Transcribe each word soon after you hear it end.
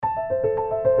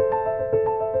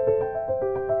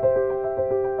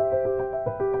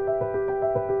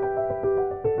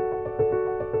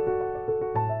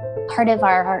part of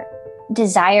our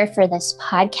desire for this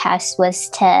podcast was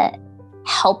to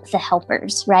help the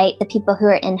helpers, right? The people who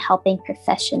are in helping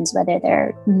professions, whether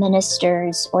they're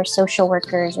ministers or social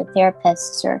workers or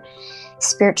therapists or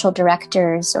spiritual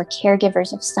directors or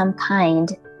caregivers of some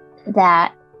kind,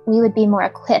 that we would be more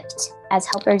equipped as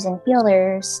helpers and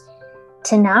healers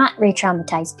to not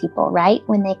re-traumatize people, right?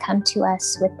 When they come to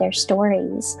us with their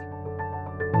stories.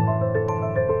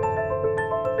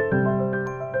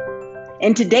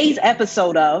 In today's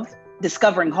episode of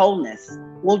Discovering Wholeness,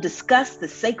 we'll discuss the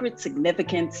sacred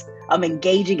significance of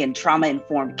engaging in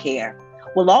trauma-informed care.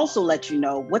 We'll also let you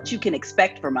know what you can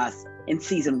expect from us in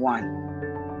season 1.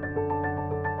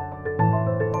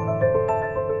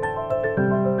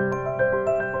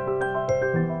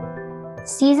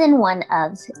 Season 1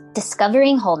 of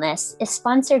Discovering Wholeness is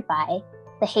sponsored by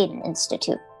the Hayden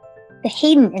Institute. The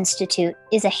Hayden Institute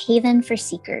is a haven for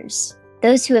seekers,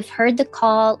 those who have heard the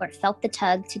call or felt the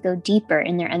tug to go deeper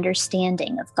in their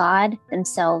understanding of God,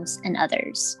 themselves, and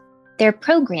others. Their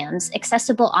programs,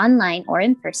 accessible online or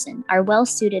in person, are well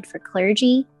suited for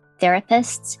clergy,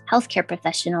 therapists, healthcare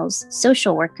professionals,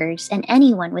 social workers, and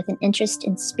anyone with an interest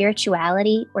in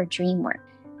spirituality or dream work.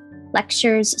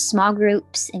 Lectures, small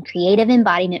groups, and creative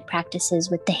embodiment practices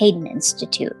with the Hayden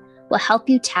Institute will help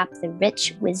you tap the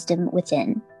rich wisdom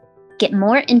within. Get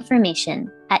more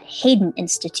information at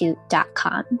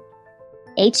haydeninstitute.com.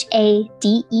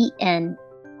 HADEN,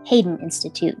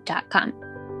 haydeninstitute.com.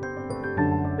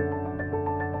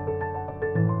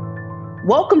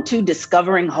 Welcome to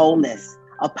Discovering Wholeness,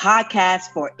 a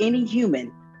podcast for any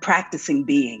human practicing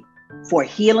being, for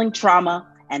healing trauma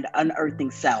and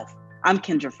unearthing self. I'm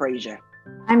Kendra Frazier.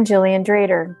 I'm Jillian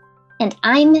Drader. And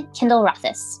I'm Kendall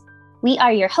Rothis. We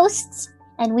are your hosts,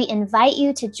 and we invite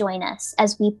you to join us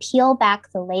as we peel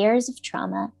back the layers of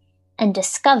trauma and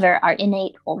discover our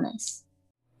innate wholeness.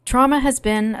 Trauma has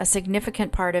been a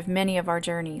significant part of many of our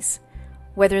journeys,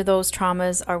 whether those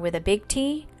traumas are with a big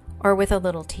T or with a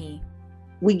little t.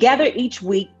 We gather each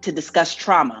week to discuss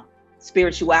trauma,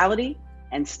 spirituality,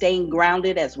 and staying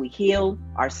grounded as we heal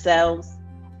ourselves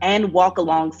and walk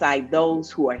alongside those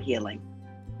who are healing.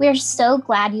 We're so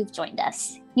glad you've joined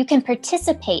us. You can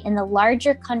participate in the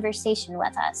larger conversation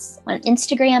with us on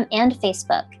Instagram and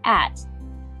Facebook at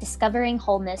Discovering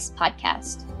Wholeness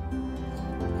Podcast.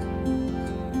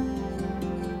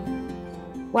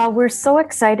 Well, we're so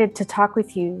excited to talk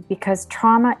with you because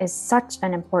trauma is such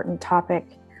an important topic.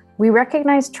 We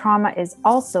recognize trauma is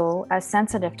also a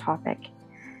sensitive topic.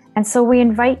 And so we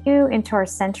invite you into our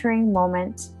centering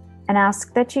moment and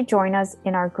ask that you join us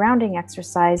in our grounding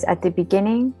exercise at the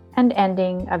beginning and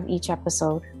ending of each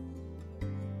episode.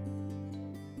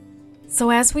 So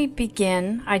as we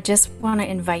begin, I just want to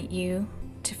invite you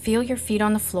to feel your feet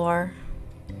on the floor,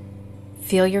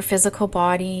 feel your physical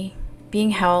body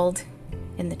being held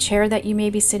in the chair that you may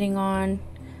be sitting on,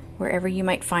 wherever you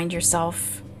might find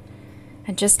yourself,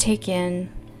 and just take in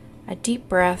a deep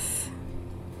breath,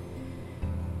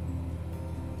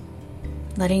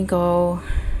 letting go,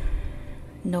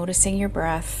 noticing your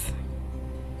breath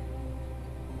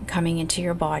coming into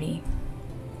your body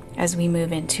as we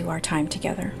move into our time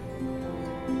together.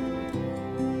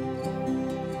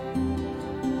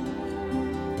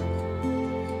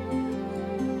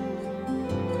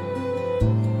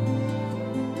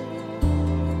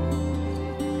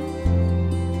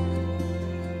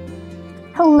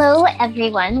 Hello,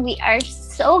 everyone. We are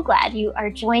so glad you are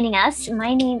joining us.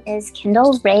 My name is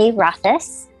Kendall Ray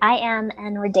Rothis. I am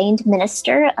an ordained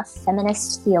minister, a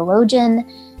feminist theologian,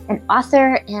 an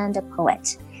author, and a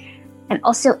poet. I'm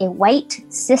also a white,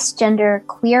 cisgender,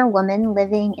 queer woman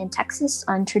living in Texas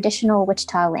on traditional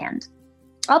Wichita land.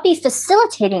 I'll be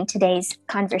facilitating today's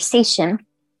conversation,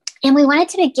 and we wanted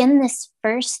to begin this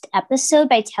first episode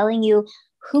by telling you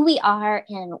who we are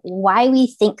and why we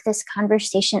think this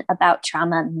conversation about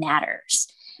trauma matters.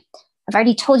 I've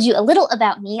already told you a little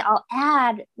about me. I'll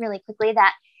add really quickly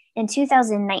that in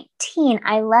 2019,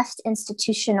 I left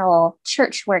institutional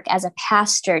church work as a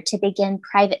pastor to begin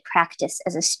private practice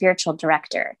as a spiritual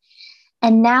director.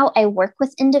 And now I work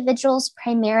with individuals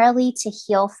primarily to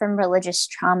heal from religious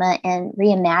trauma and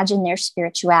reimagine their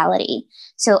spirituality.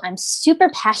 So I'm super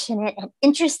passionate and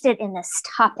interested in this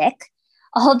topic.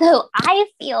 Although I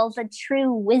feel the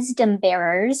true wisdom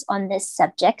bearers on this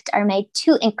subject are my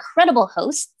two incredible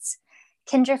hosts,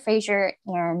 Kendra Frazier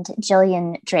and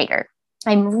Jillian Drader.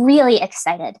 I'm really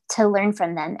excited to learn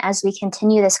from them as we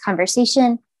continue this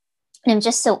conversation. And I'm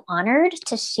just so honored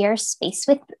to share space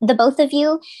with the both of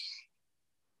you.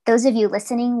 Those of you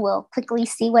listening will quickly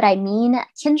see what I mean.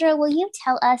 Kendra, will you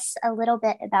tell us a little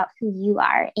bit about who you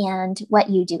are and what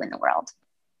you do in the world?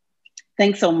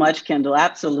 Thanks so much, Kendall.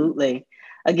 Absolutely.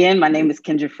 Again, my name is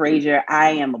Kendra Frazier. I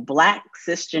am a Black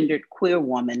cisgendered queer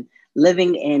woman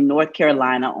living in North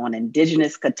Carolina on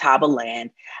indigenous Catawba land.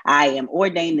 I am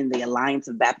ordained in the Alliance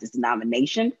of Baptist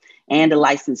Denomination and a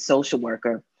licensed social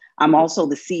worker. I'm also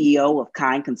the CEO of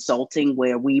Kind Consulting,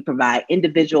 where we provide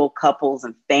individual, couples,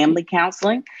 and family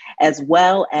counseling, as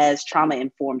well as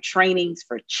trauma-informed trainings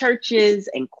for churches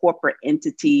and corporate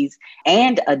entities,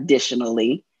 and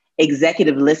additionally,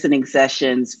 executive listening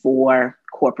sessions for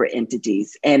corporate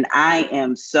entities. And I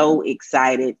am so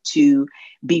excited to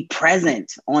be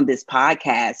present on this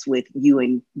podcast with you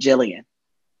and Jillian.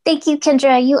 Thank you,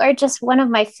 Kendra. You are just one of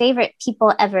my favorite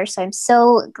people ever. So I'm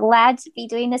so glad to be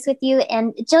doing this with you.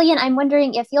 And Jillian, I'm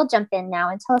wondering if you'll jump in now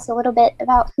and tell us a little bit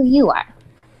about who you are.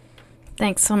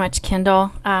 Thanks so much,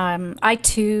 Kendall. I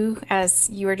too, as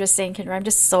you were just saying, Kendra, I'm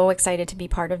just so excited to be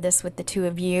part of this with the two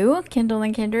of you, Kendall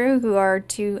and Kendra, who are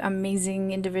two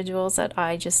amazing individuals that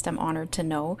I just am honored to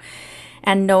know.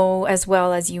 And know as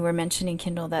well, as you were mentioning,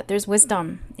 Kendall, that there's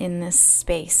wisdom in this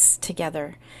space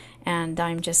together. And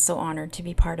I'm just so honored to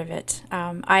be part of it.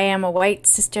 I am a white,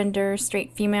 cisgender,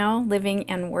 straight female living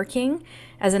and working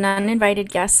as an uninvited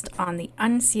guest on the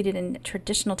unceded and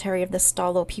traditional territory of the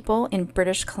Stalo people in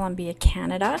British Columbia,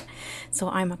 Canada. So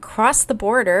I'm across the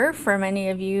border for many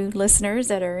of you listeners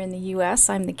that are in the US.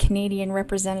 I'm the Canadian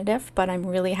representative, but I'm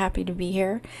really happy to be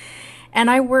here. And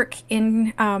I work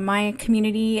in my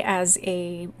community as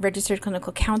a registered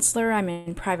clinical counselor. I'm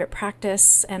in private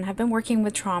practice and have been working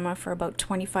with trauma for about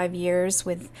 25 years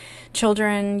with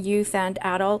children, youth, and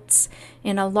adults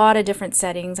in a lot of different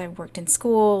settings. I've worked in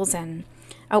schools and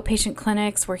outpatient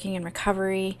clinics, working in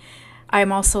recovery.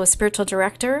 I'm also a spiritual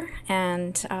director,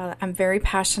 and I'm very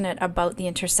passionate about the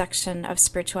intersection of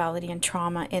spirituality and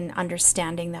trauma in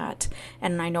understanding that.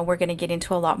 And I know we're going to get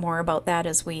into a lot more about that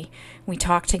as we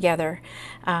talk together.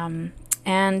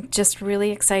 And just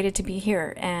really excited to be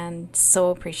here and so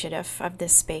appreciative of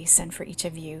this space and for each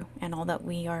of you and all that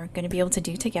we are going to be able to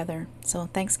do together. So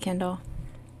thanks, Kendall.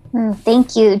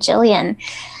 Thank you, Jillian.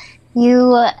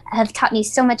 You have taught me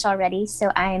so much already,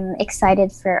 so I'm excited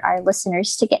for our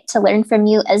listeners to get to learn from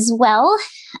you as well.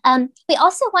 We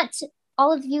also want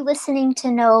all of you listening to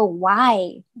know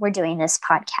why we're doing this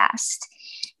podcast.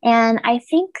 And I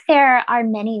think there are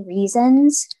many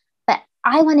reasons, but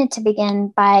I wanted to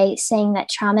begin by saying that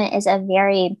trauma is a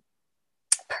very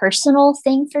personal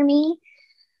thing for me.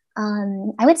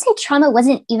 I would say trauma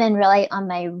wasn't even really on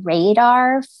my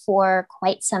radar for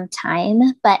quite some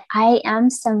time, but I am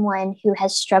someone who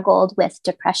has struggled with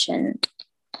depression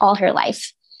all her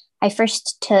life. I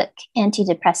first took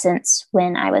antidepressants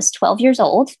when I was 12 years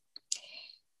old,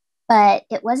 but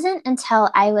it wasn't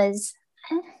until I was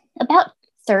about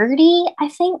 30, I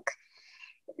think,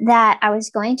 that I was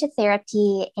going to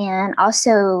therapy and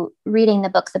also reading the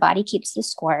book, The Body Keeps the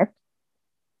Score.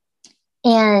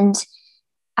 And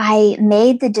I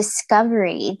made the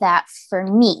discovery that for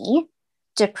me,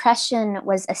 depression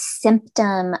was a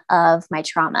symptom of my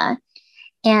trauma.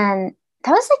 And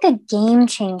that was like a game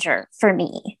changer for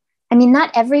me. I mean,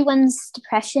 not everyone's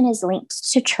depression is linked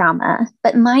to trauma,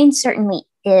 but mine certainly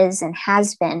is and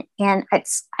has been. And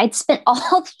I'd spent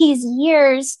all these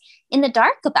years in the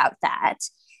dark about that.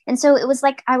 And so it was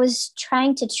like I was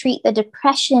trying to treat the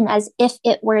depression as if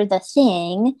it were the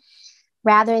thing,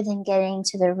 rather than getting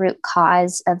to the root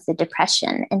cause of the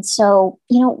depression. And so,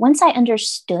 once I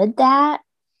understood that,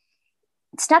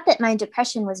 it's not that my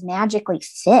depression was magically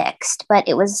fixed, but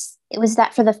it was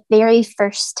that for the very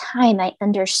first time, I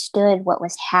understood what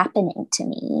was happening to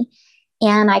me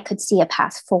and I could see a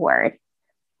path forward.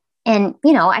 And,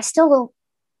 I still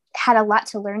had a lot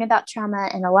to learn about trauma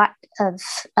and a lot of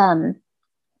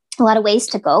ways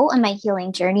to go on my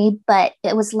healing journey, but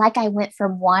it was like I went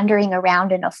from wandering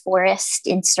around in a forest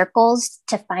in circles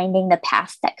to finding the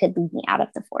path that could lead me out of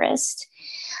the forest.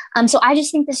 So I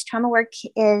just think this trauma work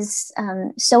is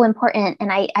so important.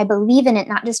 And I believe in it,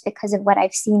 not just because of what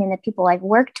I've seen in the people I've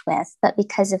worked with, but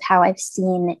because of how I've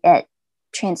seen it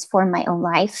transform my own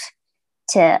life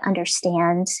to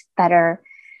understand better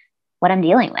what I'm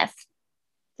dealing with.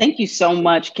 Thank you so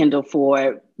much, Kendall,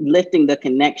 for lifting the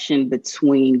connection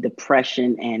between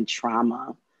depression and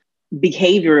trauma.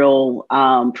 Behavioral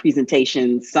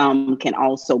presentations, some can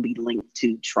also be linked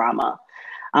to trauma.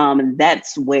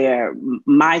 That's where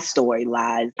my story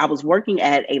lies. I was working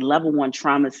at a level 1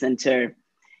 trauma center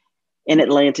in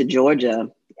Atlanta, Georgia,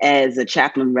 as a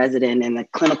chaplain resident in a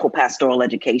clinical pastoral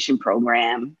education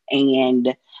program.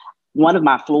 And one of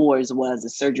my floors was a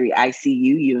surgery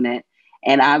ICU unit.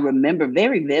 And I remember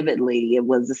very vividly, it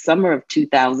was the summer of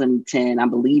 2010, I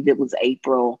believe it was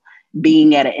April,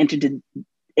 being at an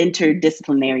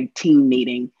interdisciplinary team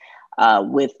meeting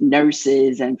with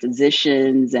nurses and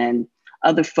physicians and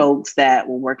other folks that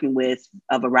were working with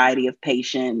a variety of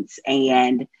patients.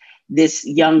 And this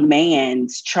young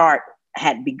man's chart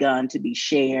had begun to be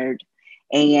shared,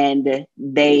 and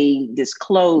they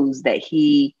disclosed that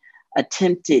he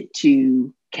attempted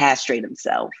to castrate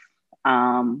himself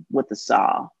with a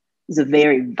saw. It was a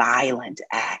very violent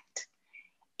act.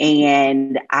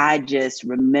 And I just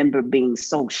remember being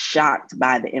so shocked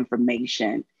by the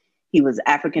information. He was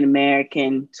African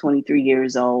American, 23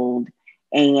 years old,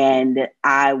 and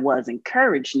I was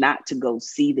encouraged not to go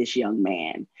see this young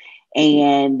man.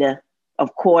 And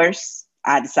of course,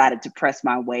 I decided to press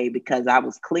my way because I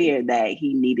was clear that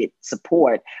he needed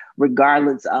support,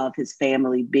 regardless of his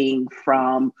family being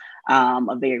from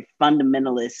a very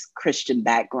fundamentalist Christian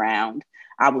background.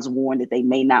 I was warned that they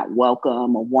may not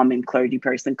welcome a woman clergy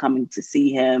person coming to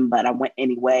see him, but I went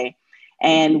anyway.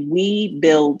 And we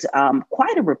built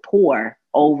quite a rapport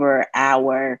over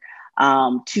our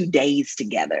 2 days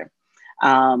together.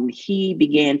 He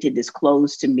began to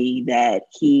disclose to me that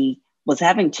he was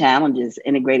having challenges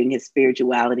integrating his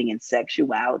spirituality and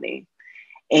sexuality,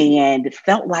 and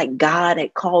felt like God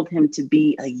had called him to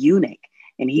be a eunuch.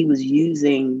 And he was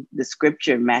using the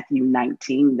scripture, Matthew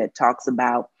 19, that talks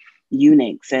about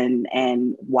eunuchs and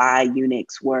why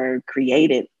eunuchs were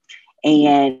created.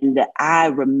 And I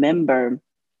remember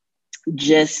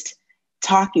just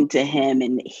talking to him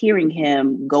and hearing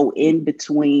him go in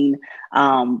between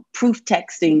proof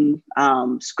texting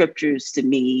scriptures to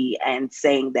me and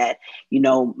saying that,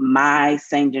 my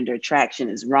same gender attraction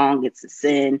is wrong, it's a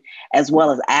sin, as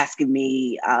well as asking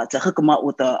me to hook him up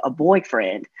with a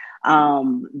boyfriend.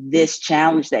 This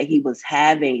challenge that he was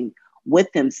having with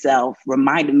himself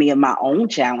reminded me of my own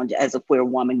challenge as a queer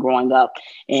woman growing up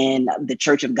in the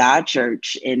Church of God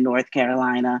Church in North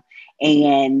Carolina.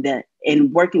 And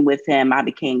in working with him, I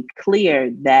became clear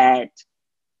that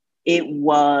it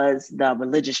was the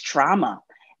religious trauma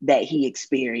that he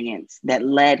experienced that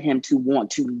led him to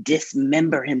want to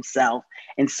dismember himself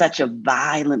in such a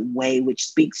violent way, which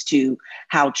speaks to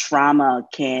how trauma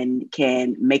can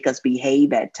make us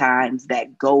behave at times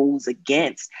that goes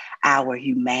against our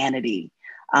humanity.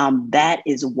 That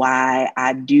is why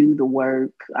I do the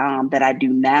work that I do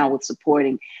now with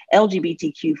supporting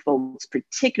LGBTQ folks,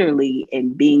 particularly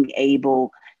in being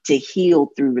able to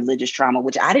heal through religious trauma,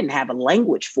 which I didn't have a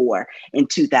language for in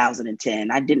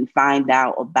 2010. I didn't find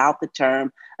out about the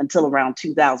term until around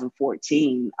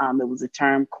 2014. It was a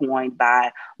term coined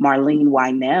by Marlene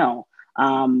Winell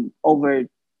over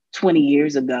 20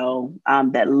 years ago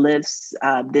that lifts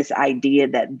this idea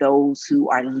that those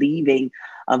who are leaving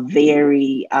a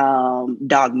very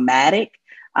dogmatic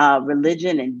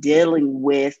religion and dealing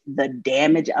with the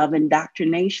damage of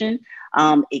indoctrination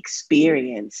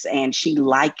experience. And she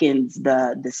likens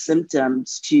the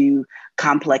symptoms to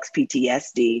complex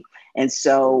PTSD. And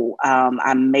so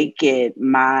I make it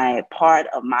my part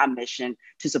of my mission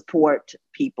to support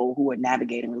people who are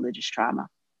navigating religious trauma.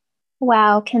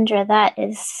 Wow, Kendra, that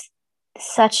is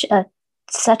such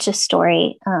a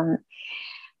story.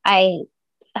 I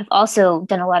have also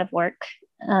done a lot of work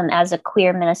as a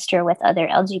queer minister with other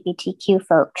LGBTQ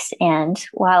folks. And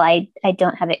while I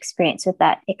don't have experience with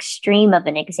that extreme of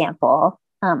an example,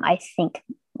 I think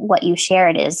what you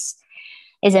shared is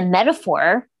a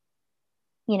metaphor,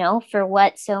 for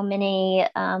what so many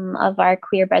of our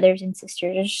queer brothers and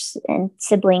sisters and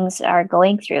siblings are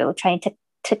going through, trying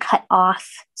to cut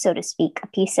off, so to speak, a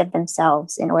piece of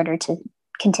themselves in order to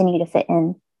continue to fit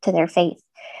into their faith.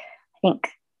 I think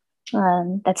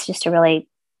that's just a really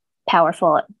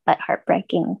powerful but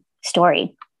heartbreaking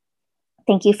story.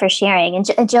 Thank you for sharing. And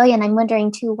Jillian, I'm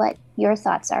wondering too what your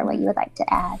thoughts are, what you would like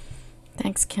to add.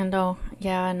 Thanks, Kendall.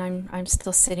 Yeah, and I'm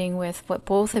still sitting with what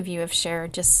both of you have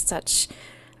shared, just such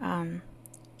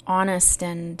honest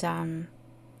and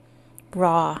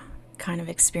raw kind of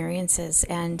experiences.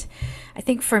 And I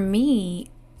think for me,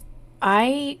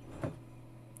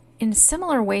 in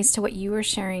similar ways to what you were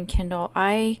sharing, Kendall,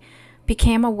 I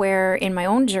became aware in my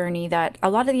own journey that a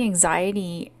lot of the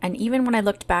anxiety, and even when I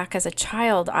looked back as a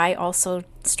child, I also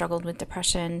struggled with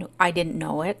depression. I didn't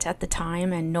know it at the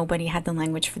time, and nobody had the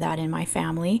language for that in my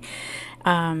family.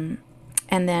 And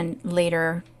then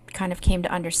later kind of came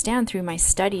to understand through my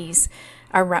studies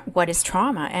what is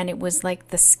trauma. And it was like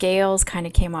the scales kind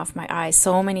of came off my eyes.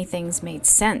 So many things made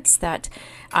sense that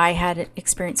I had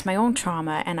experienced my own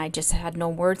trauma and I just had no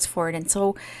words for it. And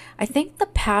so I think the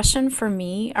passion for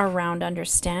me around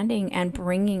understanding and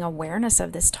bringing awareness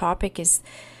of this topic is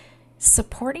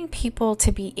supporting people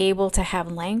to be able to have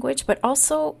language, but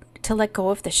also to let go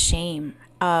of the shame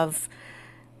of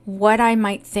what I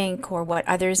might think or what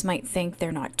others might think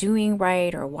they're not doing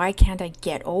right, or why can't I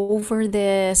get over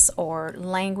this, or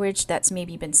language that's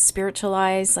maybe been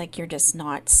spiritualized, like you're just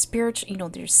not spiritual,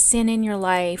 there's sin in your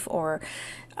life, or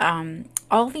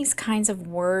all these kinds of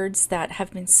words that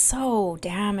have been so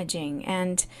damaging.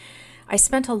 And I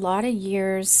spent a lot of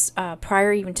years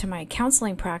prior even to my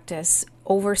counseling practice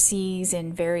overseas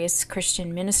in various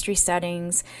Christian ministry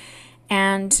settings,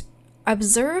 and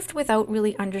observed without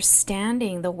really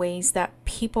understanding the ways that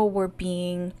people were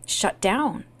being shut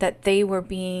down, that they were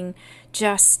being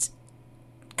just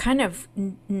kind of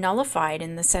nullified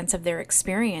in the sense of their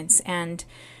experience, and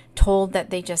told that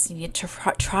they just need to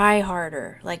try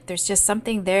harder. Like there's just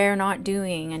something they're not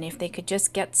doing, and if they could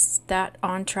just get that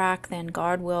on track, then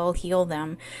God will heal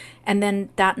them. And then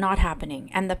that not happening,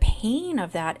 and the pain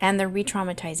of that, and the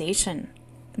re-traumatization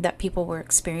that people were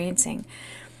experiencing.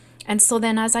 And so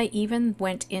then as I even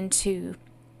went into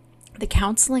the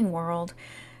counseling world,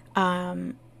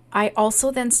 I also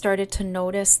then started to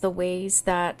notice the ways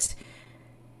that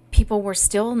people were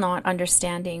still not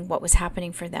understanding what was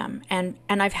happening for them. And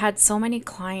I've had so many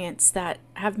clients that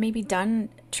have maybe done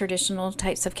traditional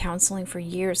types of counseling for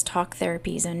years, talk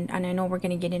therapies, and I know we're going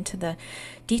to get into the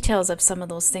details of some of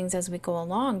those things as we go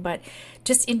along, but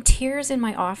just in tears in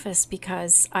my office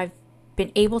because I've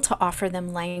been able to offer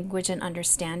them language and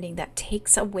understanding that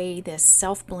takes away this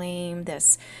self-blame,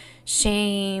 this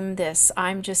shame, this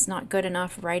I'm just not good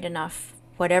enough, right enough,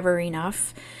 whatever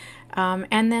enough.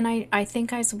 And then I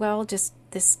think as well, just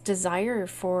this desire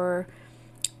for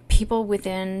people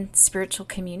within spiritual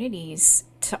communities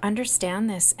to understand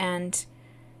this and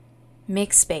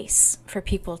make space for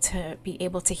people to be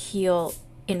able to heal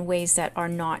in ways that are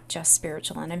not just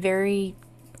spiritual. And I'm very,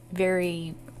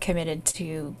 very committed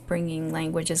to bringing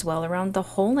language as well around the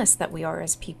wholeness that we are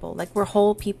as people. Like we're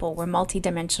whole people, we're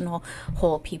multidimensional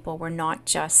whole people, we're not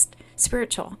just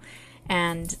spiritual.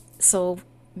 And so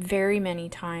very many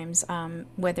times,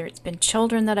 whether it's been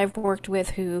children that I've worked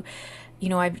with who,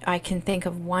 I can think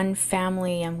of one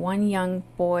family and one young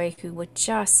boy who would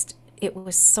just, it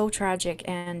was so tragic,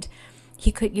 and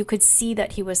you could see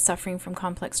that he was suffering from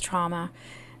complex trauma,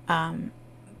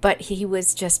 but he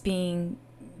was just being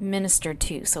ministered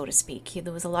to, so to speak.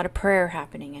 There was a lot of prayer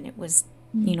happening, and it was,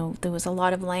 there was a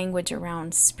lot of language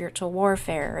around spiritual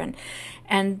warfare,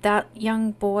 and that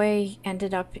young boy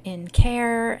ended up in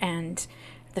care, and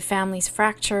the family's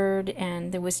fractured,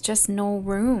 and there was just no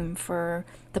room for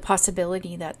the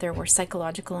possibility that there were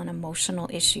psychological and emotional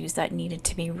issues that needed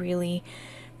to be really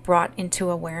brought into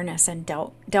awareness and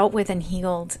dealt with and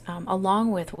healed,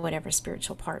 along with whatever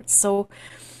spiritual parts. So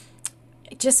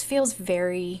it just feels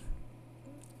very,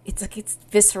 it's like it's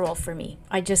visceral for me.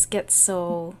 I just get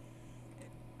so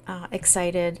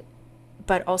excited,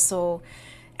 but also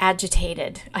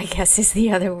agitated, I guess is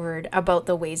the other word, about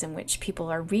the ways in which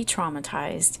people are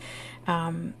re-traumatized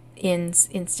in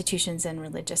institutions and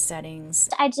religious settings.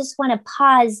 I just want to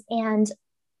pause and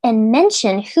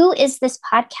mention, who is this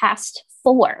podcast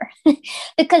for?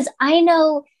 Because I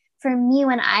know for me,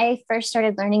 when I first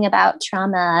started learning about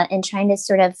trauma and trying to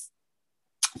sort of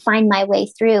find my way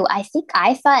through, I think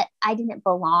I thought I didn't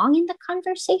belong in the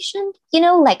conversation,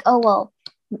 like, oh, well,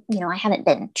 I haven't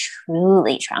been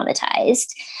truly traumatized.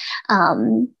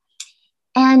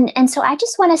 And so I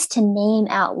just want us to name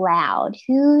out loud,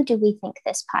 who do we think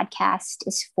this podcast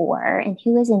is for, and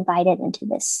who is invited into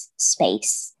this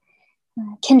space?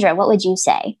 Kendra, what would you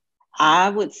say? I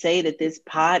would say that this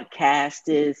podcast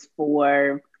is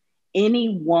for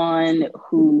anyone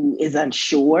who is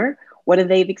unsure whether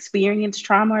they've experienced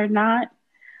trauma or not.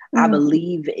 I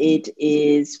believe it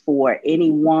is for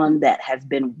anyone that has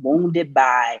been wounded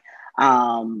by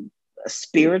a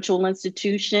spiritual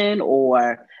institution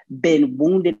or been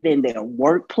wounded in their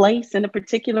workplace in a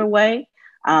particular way.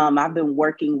 I've been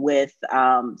working with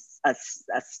a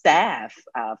staff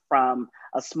from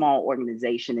a small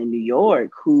organization in New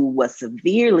York who was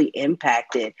severely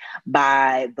impacted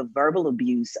by the verbal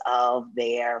abuse of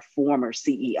their former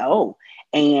CEO.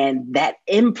 And that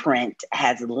imprint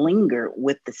has lingered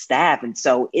with the staff. And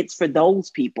so it's for those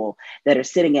people that are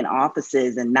sitting in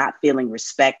offices and not feeling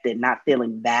respected, not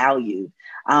feeling valued.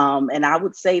 And I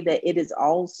would say that it is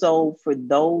also for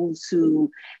those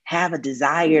who have a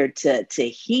desire to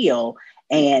heal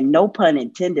and, no pun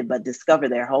intended, but discover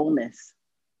their wholeness.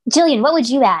 Jillian, what would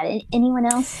you add? Anyone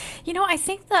else? I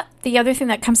think that the other thing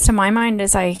that comes to my mind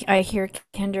as I hear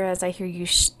Kendra, as I hear you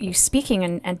speaking,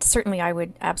 and certainly I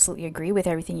would absolutely agree with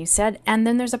everything you said. And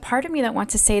then there's a part of me that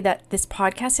wants to say that this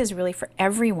podcast is really for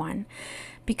everyone,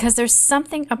 because there's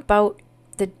something about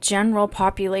the general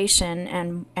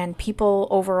population and people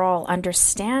overall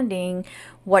understanding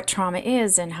what trauma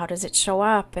is and how does it show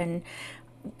up, and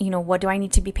what do I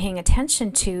need to be paying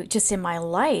attention to just in my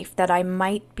life, that I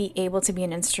might be able to be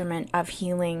an instrument of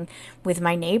healing with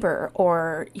my neighbor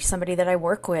or somebody that I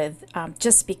work with,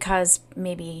 just because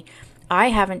maybe I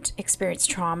haven't experienced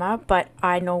trauma, but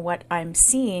I know what I'm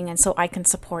seeing, and so I can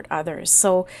support others.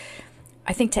 So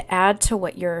I think to add to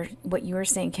what you were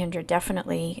saying, Kendra,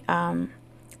 definitely,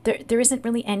 there isn't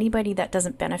really anybody that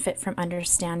doesn't benefit from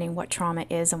understanding what trauma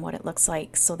is and what it looks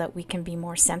like, so that we can be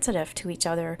more sensitive to each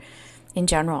other in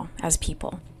general as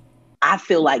people. I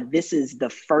feel like this is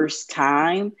the first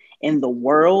time in the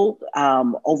world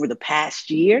over the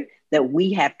past year that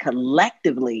we have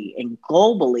collectively and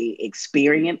globally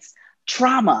experienced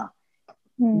trauma.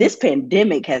 This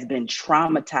pandemic has been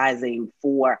traumatizing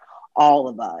for all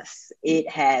of us. It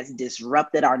has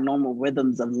disrupted our normal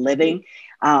rhythms of living.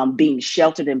 Being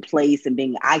sheltered in place and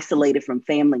being isolated from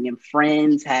family and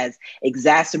friends has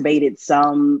exacerbated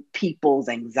some people's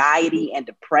anxiety and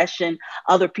depression.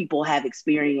 Other people have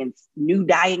experienced new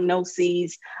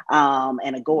diagnoses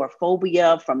and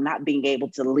agoraphobia from not being able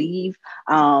to leave.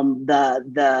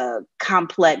 The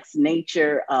complex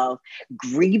nature of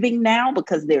grieving now,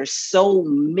 because there's so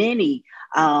many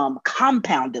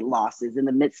compounded losses in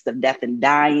the midst of death and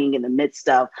dying, in the midst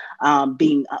of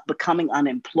becoming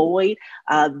unemployed.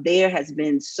 There has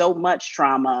been so much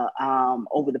trauma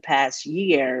over the past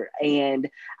year, and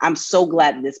I'm so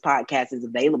glad that this podcast is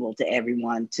available to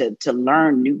everyone to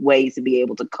learn new ways to be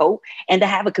able to cope and to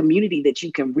have a community that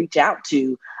you can reach out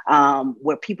to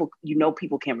where people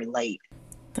can relate.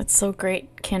 That's so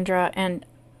great, Kendra. And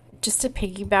just to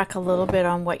piggyback a little bit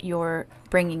on what you're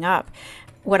bringing up,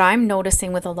 what I'm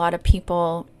noticing with a lot of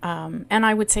people, and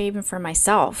I would say even for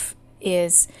myself,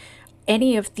 is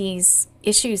any of these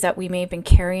issues that we may have been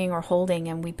carrying or holding,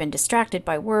 and we've been distracted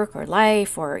by work or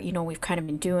life, or, we've kind of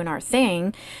been doing our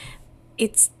thing,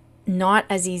 it's not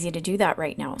as easy to do that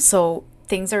right now. So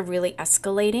things are really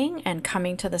escalating and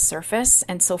coming to the surface.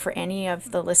 And so for any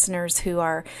of the listeners who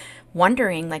are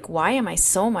wondering, like, why am I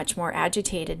so much more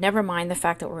agitated? Never mind the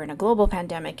fact that we're in a global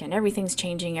pandemic and everything's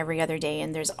changing every other day,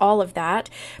 and there's all of that,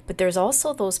 but there's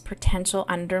also those potential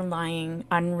underlying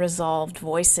unresolved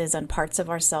voices and parts of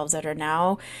ourselves that are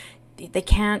now, they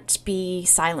can't be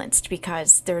silenced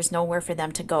because there's nowhere for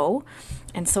them to go.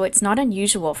 And so it's not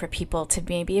unusual for people to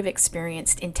maybe have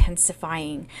experienced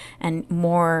intensifying and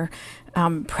more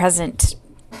present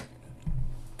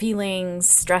feelings,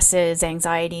 stresses,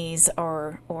 anxieties,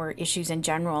 or issues in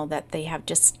general that they have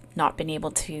just not been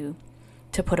able to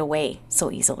put away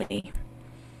so easily.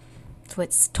 So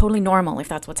it's totally normal if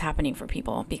that's what's happening for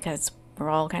people, because we're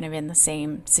all kind of in the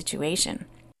same situation.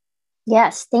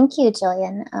 Yes, thank you,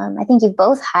 Jillian. I think you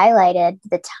both highlighted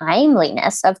the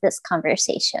timeliness of this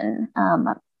conversation.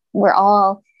 We're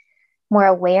all more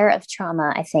aware of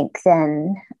trauma, I think,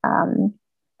 than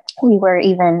we were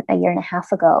even a year and a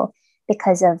half ago,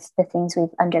 because of the things we've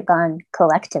undergone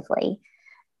collectively.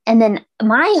 And then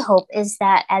my hope is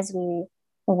that as we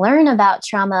learn about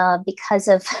trauma because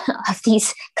of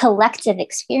these collective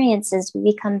experiences,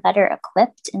 we become better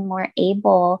equipped and more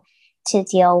able to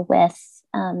deal with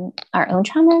our own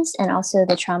traumas and also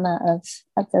the trauma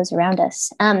of those around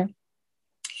us. I've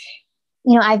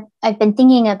been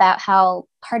thinking about how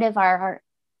part of our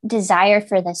desire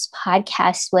for this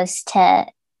podcast was to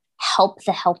help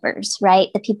the helpers, right?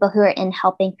 The people who are in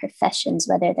helping professions,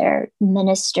 whether they're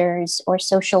ministers or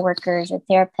social workers or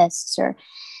therapists or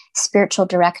spiritual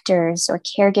directors or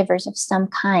caregivers of some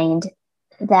kind,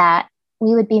 that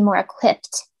we would be more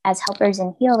equipped as helpers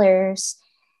and healers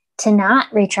to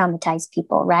not re-traumatize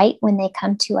people, right? When they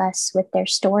come to us with their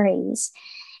stories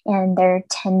and their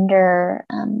tender,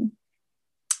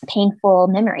 painful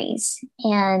memories.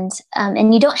 And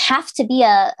you don't have to be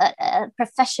a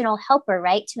professional helper,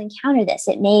 right, to encounter this.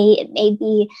 It may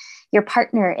be your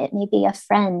partner, it may be a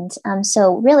friend.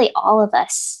 So really all of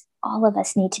us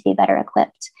need to be better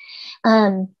equipped.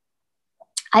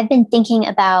 I've been thinking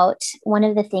about one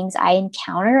of the things I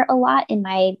encounter a lot in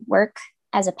my work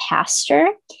as a pastor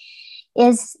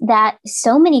is that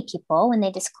so many people, when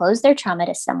they disclose their trauma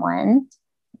to someone,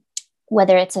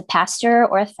 whether it's a pastor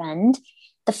or a friend,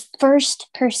 the first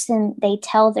person they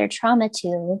tell their trauma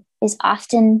to is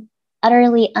often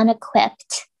utterly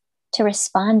unequipped to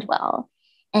respond well.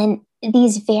 And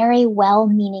these very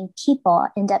well-meaning people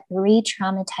end up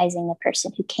re-traumatizing the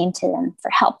person who came to them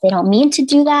for help. They don't mean to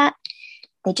do that.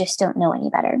 They just don't know any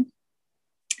better.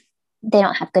 They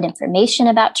don't have good information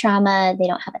about trauma. They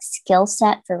don't have a skill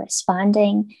set for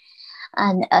responding.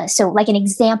 And so like an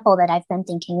example that I've been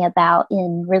thinking about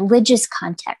in religious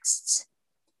contexts,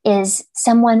 is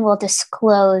someone will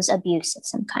disclose abuse of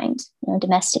some kind,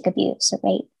 domestic abuse or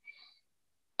rape.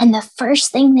 And the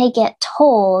first thing they get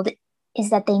told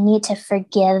is that they need to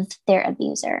forgive their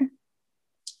abuser.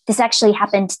 This actually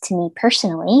happened to me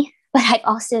personally, but I've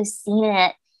also seen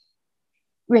it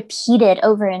repeated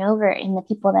over and over in the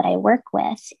people that I work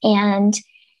with. And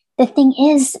the thing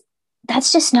is,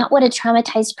 that's just not what a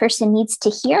traumatized person needs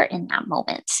to hear in that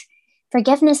moment.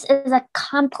 Forgiveness is a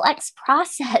complex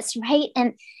process, right?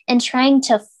 And trying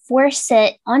to force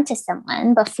it onto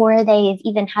someone before they've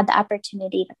even had the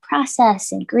opportunity to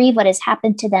process and grieve what has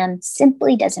happened to them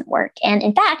simply doesn't work. And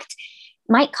in fact,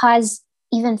 might cause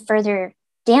even further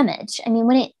damage. I mean,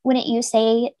 wouldn't you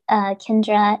say,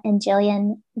 Kendra and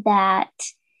Jillian, that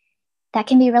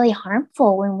can be really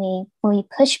harmful when we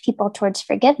push people towards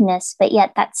forgiveness, but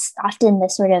yet that's often the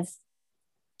sort of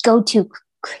go-to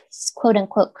quote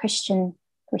unquote Christian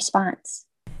response.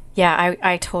 Yeah,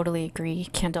 I totally agree,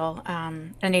 Kendall.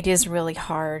 And it is really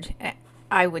hard.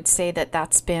 I would say that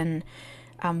that's been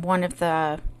one of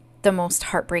the most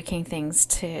heartbreaking things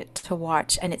to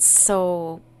watch. And it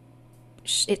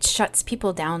shuts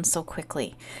people down so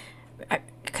quickly.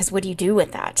 Because what do you do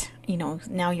with that?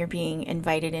 Now you're being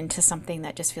invited into something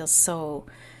that just feels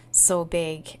so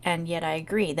big. And yet I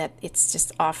agree that it's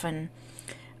just often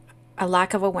a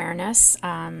lack of awareness.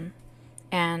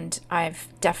 And I've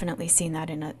definitely seen that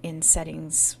in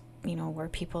settings, where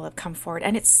people have come forward,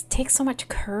 and it takes so much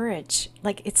courage.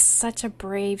 Like, it's such a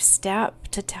brave step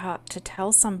to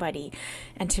tell somebody,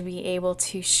 and to be able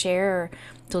to share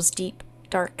those deep,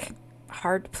 dark,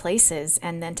 hard places,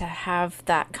 and then to have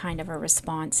that kind of a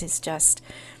response is just,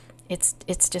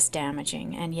 it's just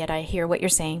damaging. And yet I hear what you're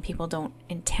saying. People don't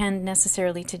intend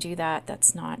necessarily to do that.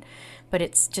 That's not, but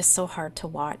it's just so hard to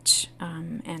watch,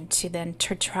 and to then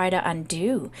try to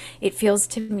undo. It feels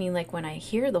to me like when I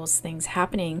hear those things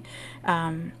happening,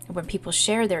 when people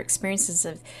share their experiences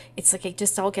it's like it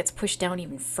just all gets pushed down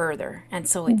even further. And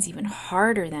so it's even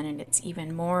harder then, and it's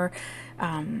even more,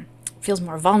 feels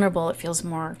more vulnerable. It feels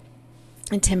more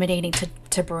intimidating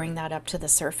to bring that up to the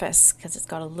surface, because it's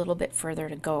got a little bit further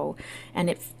to go,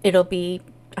 and it'll be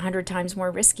 100 times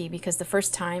more risky because the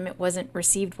first time it wasn't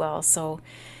received well. So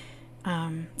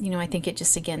I think it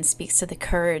just again speaks to the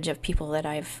courage of people that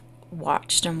I've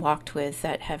watched and walked with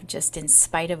that have just, in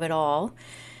spite of it all,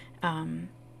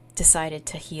 decided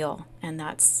to heal. And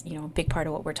that's a big part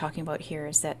of what we're talking about here,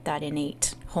 is that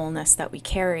innate wholeness that we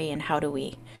carry, and how do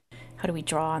we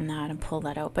draw on that and pull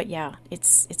that out. But yeah,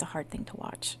 it's a hard thing to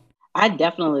watch. I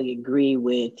definitely agree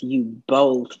with you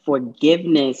both.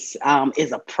 Forgiveness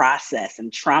is a process,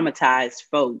 and traumatized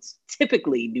folks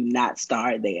typically do not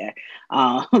start there,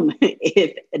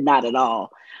 if not at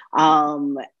all.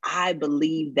 I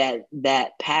believe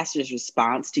that pastor's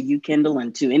response to you, Kendall,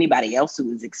 and to anybody else who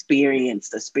has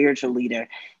experienced a spiritual leader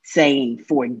saying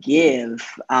forgive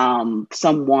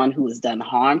someone who has done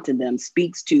harm to them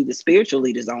speaks to the spiritual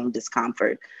leader's own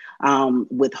discomfort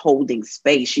with holding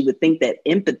space. You would think that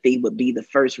empathy would be the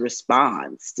first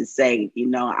response to say,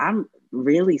 I'm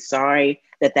really sorry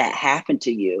that happened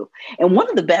to you. And one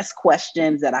of the best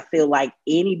questions that I feel like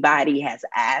anybody has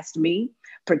asked me,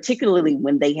 particularly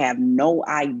when they have no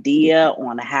idea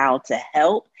on how to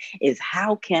help, is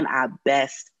how can I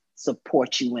best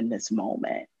support you in this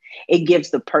moment? It gives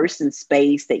the person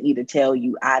space to either tell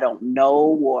you, I don't know,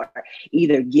 or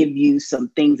either give you some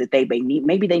things that they may need.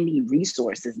 Maybe they need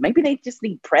resources. Maybe they just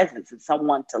need presence and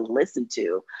someone to listen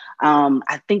to.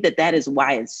 I think that is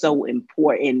why it's so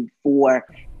important for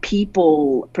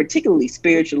people, particularly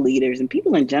spiritual leaders and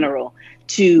people in general,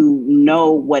 to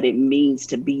know what it means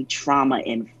to be trauma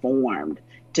informed,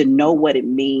 to know what it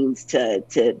means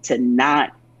to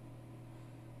not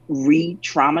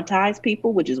re-traumatize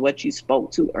people, which is what you spoke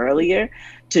to earlier,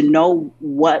 to know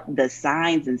what the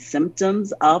signs and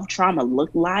symptoms of trauma look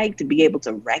like, to be able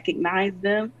to recognize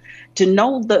them, to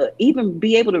know even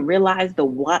be able to realize the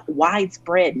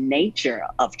widespread nature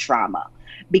of trauma.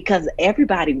 Because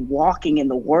everybody walking in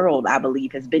the world, I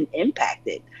believe, has been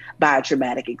impacted by a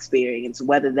traumatic experience,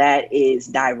 whether that is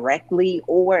directly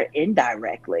or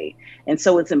indirectly. And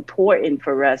so it's important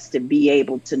for us to be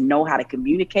able to know how to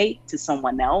communicate to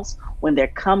someone else when they're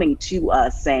coming to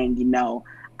us saying,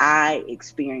 I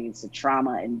experienced a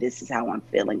trauma and this is how I'm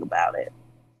feeling about it.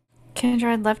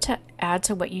 Kendra, I'd love to add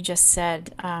to what you just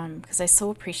said, because I so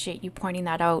appreciate you pointing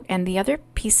that out. And the other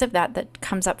piece of that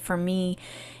comes up for me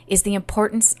is the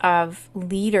importance of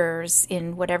leaders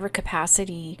in whatever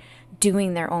capacity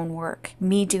doing their own work,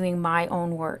 me doing my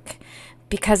own work.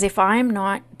 Because if I'm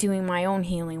not doing my own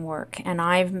healing work and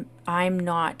I'm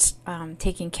not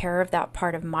taking care of that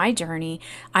part of my journey,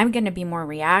 I'm going to be more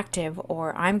reactive,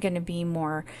 or I'm going to be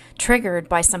more triggered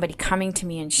by somebody coming to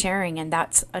me and sharing, and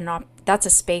that's a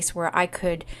space where I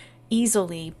could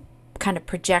easily kind of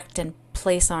project and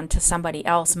place onto somebody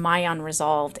else my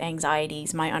unresolved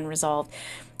anxieties, my unresolved,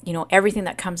 everything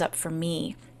that comes up for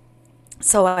me.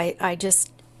 So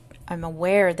I'm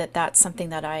aware that that's something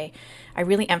that I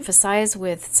really emphasize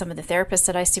with some of the therapists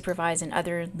that I supervise and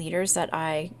other leaders that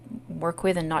I work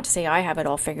with. And not to say I have it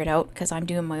all figured out, because I'm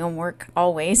doing my own work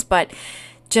always, but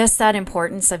just that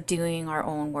importance of doing our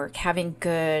own work, having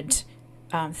good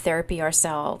therapy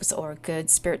ourselves, or good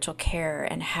spiritual care,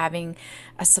 and having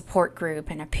a support group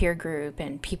and a peer group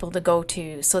and people to go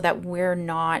to, so that we're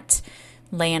not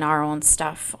laying our own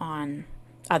stuff on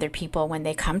other people when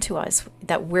they come to us,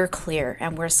 that we're clear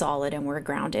and we're solid and we're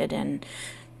grounded, and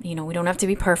we don't have to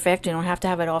be perfect, we don't have to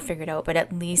have it all figured out, but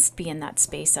at least be in that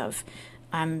space of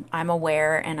I'm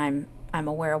aware, and I'm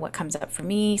aware of what comes up for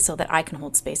me, so that I can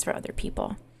hold space for other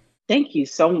people. Thank you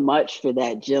so much for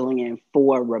that, Jillian,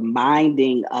 for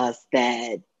reminding us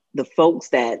that the folks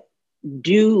that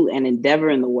do and endeavor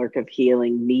in the work of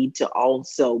healing need to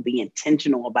also be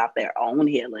intentional about their own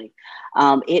healing.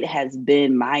 It has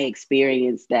been my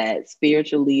experience that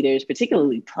spiritual leaders,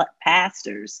 particularly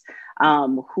pastors,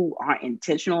 who are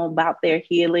intentional about their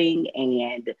healing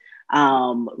and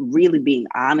really being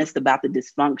honest about the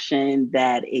dysfunction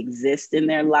that exists in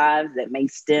their lives that may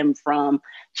stem from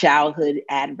childhood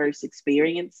adverse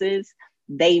experiences,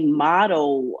 they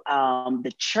model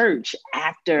the church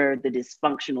after the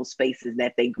dysfunctional spaces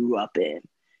that they grew up in.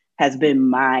 Has been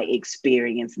my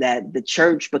experience, that the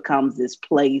church becomes this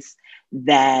place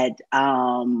that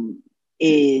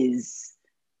is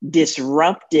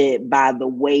disrupted by the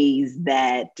ways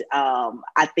that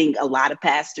I think a lot of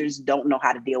pastors don't know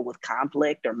how to deal with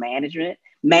conflict or manage it,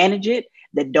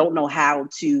 that don't know how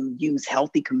to use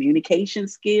healthy communication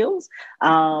skills.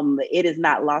 It is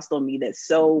not lost on me that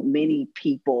so many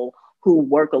people who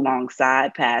work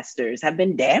alongside pastors have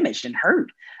been damaged and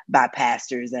hurt by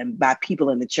pastors and by people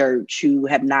in the church who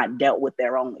have not dealt with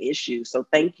their own issues. So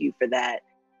thank you for that.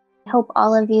 I hope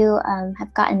all of you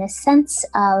have gotten a sense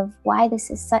of why this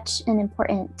is such an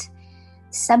important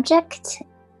subject.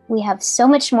 We have so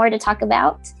much more to talk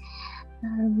about.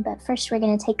 But first, we're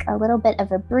going to take a little bit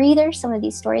of a breather. Some of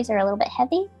these stories are a little bit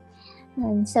heavy.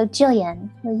 So Jillian,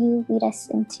 will you lead us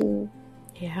into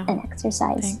an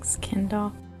exercise? Thanks,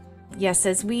 Kendall. Yes,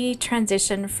 as we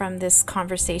transition from this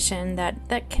conversation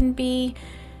that can be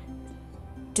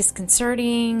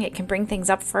disconcerting, it can bring things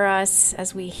up for us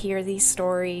as we hear these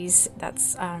stories.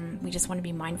 We just want to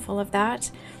be mindful of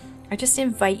that. I just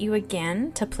invite you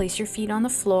again to place your feet on the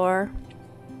floor,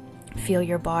 feel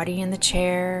your body in the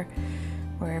chair,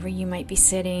 wherever you might be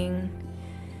sitting.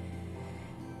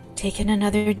 Take in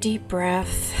another deep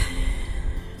breath.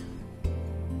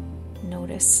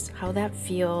 Notice how that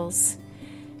feels.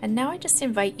 And now I just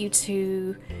invite you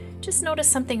to just notice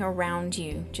something around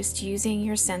you, just using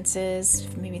your senses.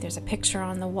 Maybe there's a picture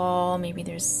on the wall, maybe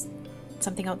there's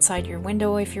something outside your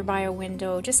window if you're by a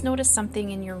window. Just notice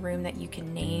something in your room that you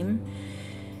can name,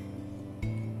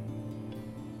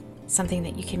 something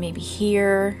that you can maybe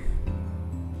hear.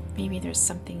 Maybe there's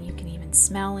something you can even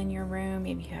smell in your room.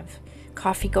 Maybe you have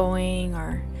coffee going,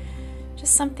 or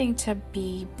just something to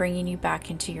be bringing you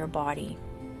back into your body.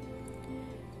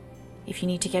 If you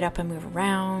need to get up and move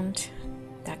around,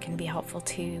 that can be helpful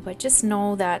too. But just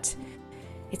know that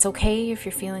it's okay if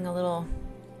you're feeling a little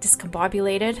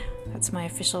discombobulated. That's my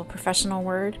official professional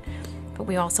word. But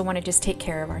we also want to just take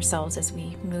care of ourselves as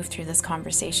we move through this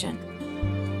conversation.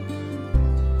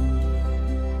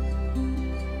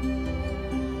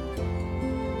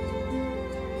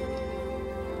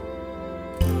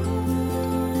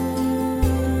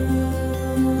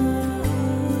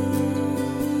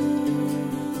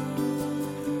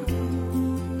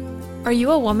 Are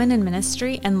you a woman in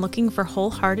ministry and looking for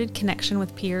wholehearted connection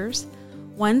with peers?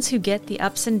 Ones who get the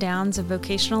ups and downs of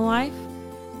vocational life?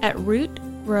 At Root,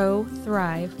 Grow,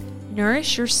 Thrive,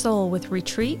 nourish your soul with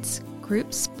retreats,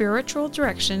 group spiritual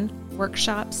direction,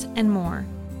 workshops, and more.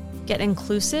 Get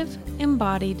inclusive,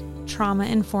 embodied,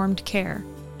 trauma-informed care.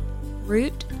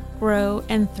 Root, Grow,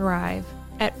 and Thrive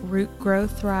at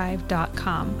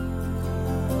rootgrowthrive.com.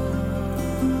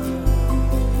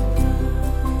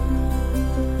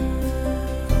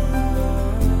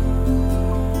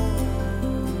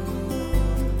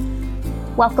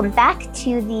 Welcome back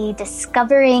to the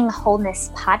Discovering Wholeness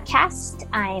podcast.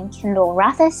 I'm Kendall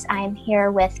Rothis. I'm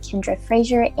here with Kendra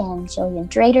Frazier and Jillian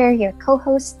Drader, your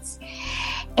co-hosts.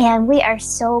 And we are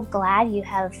so glad you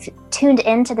have tuned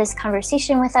into this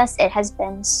conversation with us. It has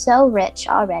been so rich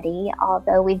already,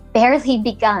 although we've barely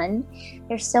begun.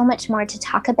 There's so much more to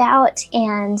talk about,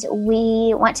 and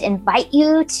we want to invite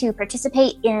you to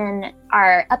participate in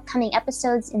our upcoming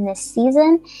episodes in this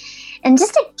season. And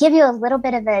just to give you a little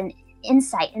bit of an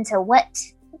insight into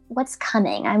what's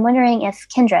coming, I'm wondering if,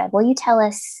 Kendra, will you tell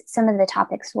us some of the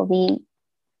topics we'll be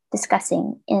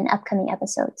discussing in upcoming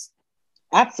episodes?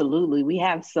 Absolutely. We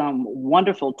have some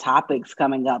wonderful topics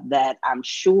coming up that I'm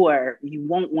sure you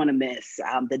won't want to miss.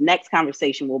 The next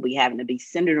conversation we'll be having to be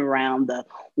centered around the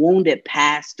wounded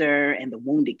pastor and the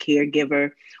wounded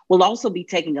caregiver. We'll also be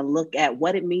taking a look at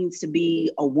what it means to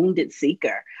be a wounded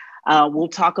seeker. We'll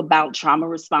talk about trauma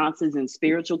responses and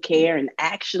spiritual care. And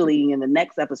actually, in the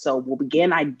next episode, we'll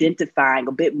begin identifying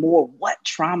a bit more what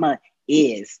trauma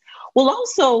is. We'll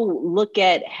also look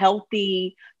at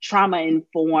healthy,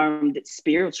 trauma-informed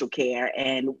spiritual care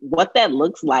and what that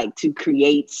looks like to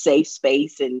create safe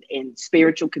space and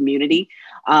spiritual community,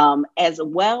 as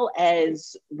well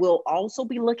as we'll also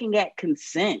be looking at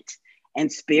consent and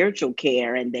spiritual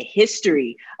care and the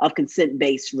history of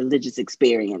consent-based religious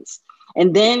experience.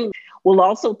 And then we'll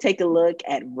also take a look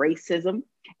at racism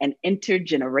and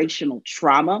intergenerational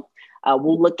trauma.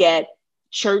 We'll look at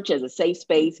church as a safe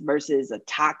space versus a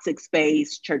toxic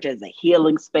space, church as a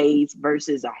healing space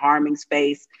versus a harming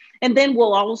space. And then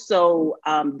we'll also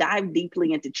dive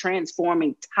deeply into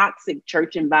transforming toxic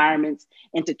church environments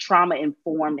into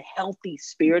trauma-informed, healthy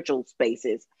spiritual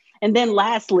spaces. And then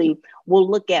lastly, we'll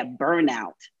look at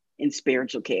burnout in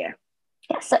spiritual care.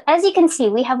 Yeah, so as you can see,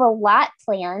 we have a lot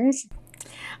planned.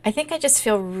 I think I just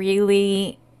feel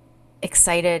really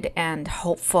excited and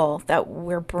hopeful that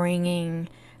we're bringing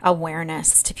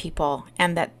awareness to people,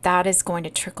 and that is going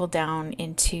to trickle down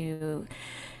into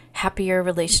happier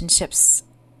relationships,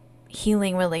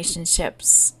 healing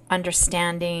relationships,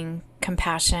 understanding,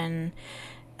 compassion.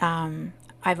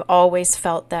 I've always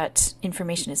felt that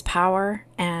information is power,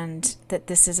 and that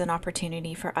this is an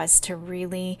opportunity for us to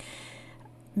really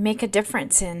make a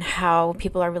difference in how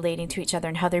people are relating to each other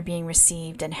and how they're being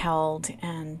received and held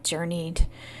and journeyed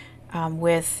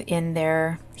with in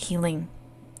their healing.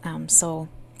 So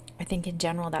I think in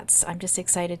general, I'm just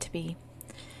excited to be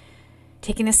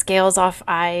taking the scales off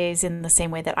eyes in the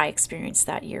same way that I experienced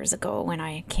that years ago when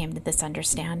I came to this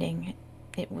understanding.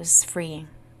 It was freeing.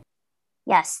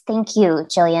 Yes, thank you,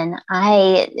 Jillian.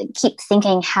 I keep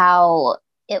thinking how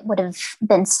it would have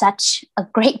been such a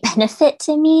great benefit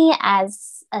to me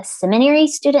as a seminary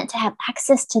student to have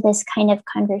access to this kind of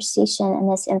conversation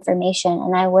and this information.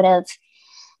 And I would have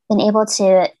been able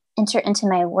to enter into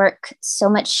my work so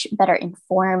much better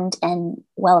informed and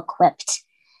well-equipped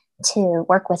to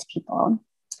work with people.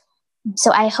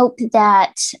 So I hope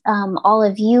that all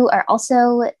of you are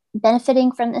also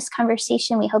benefiting from this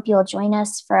conversation. We hope you'll join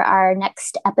us for our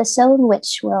next episode,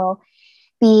 which will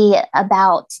be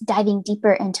about diving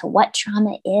deeper into what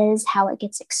trauma is, how it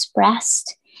gets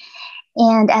expressed.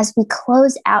 And as we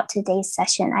close out today's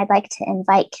session, I'd like to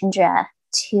invite Kendra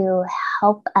to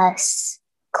help us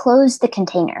close the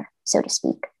container, so to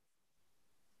speak.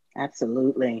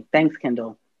 Absolutely. Thanks,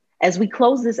 Kendall. As we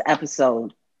close this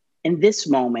episode, in this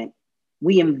moment,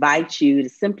 we invite you to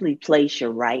simply place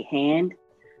your right hand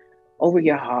over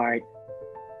your heart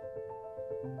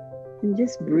and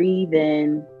just breathe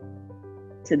in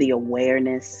to the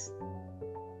awareness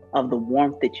of the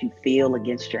warmth that you feel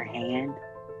against your hand,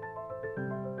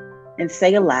 and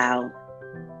say aloud,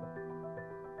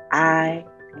 I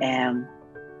am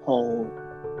whole.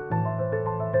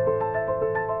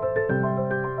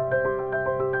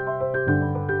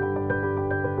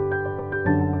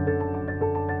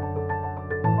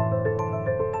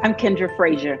 I'm Kendra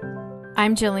Frazier.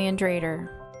 I'm Jillian Drader.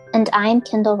 And I'm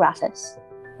Kendall Rothis.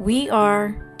 We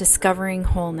are Discovering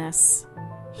Wholeness,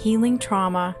 Healing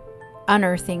Trauma,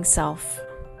 Unearthing Self.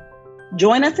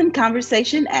 Join us in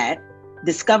conversation at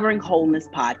Discovering Wholeness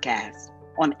Podcast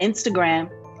on Instagram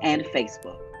and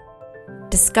Facebook.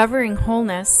 Discovering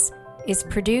Wholeness is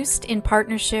produced in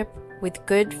partnership with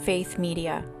Good Faith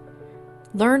Media.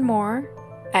 Learn more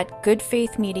at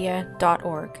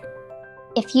goodfaithmedia.org.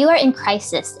 If you are in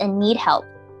crisis and need help,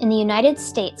 in the United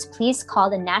States, please call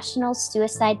the National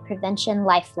Suicide Prevention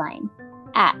Lifeline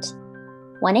at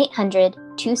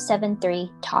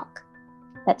 1-800-273-TALK.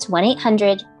 That's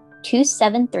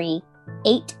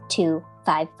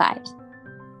 1-800-273-8255.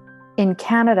 In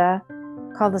Canada,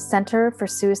 call the Centre for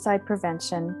Suicide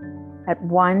Prevention at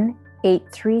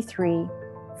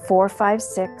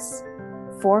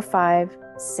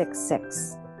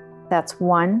 1-833-456-4566. That's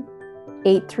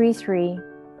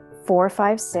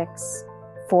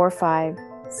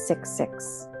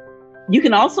 1-833-456-4566. You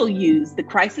can also use the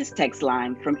crisis text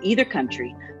line from either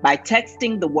country by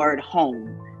texting the word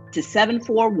home to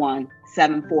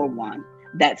 741-741.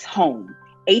 That's home,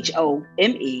 HOME,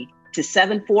 to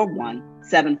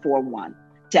 741-741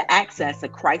 to access a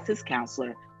crisis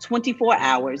counselor 24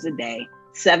 hours a day,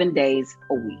 7 days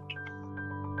a week.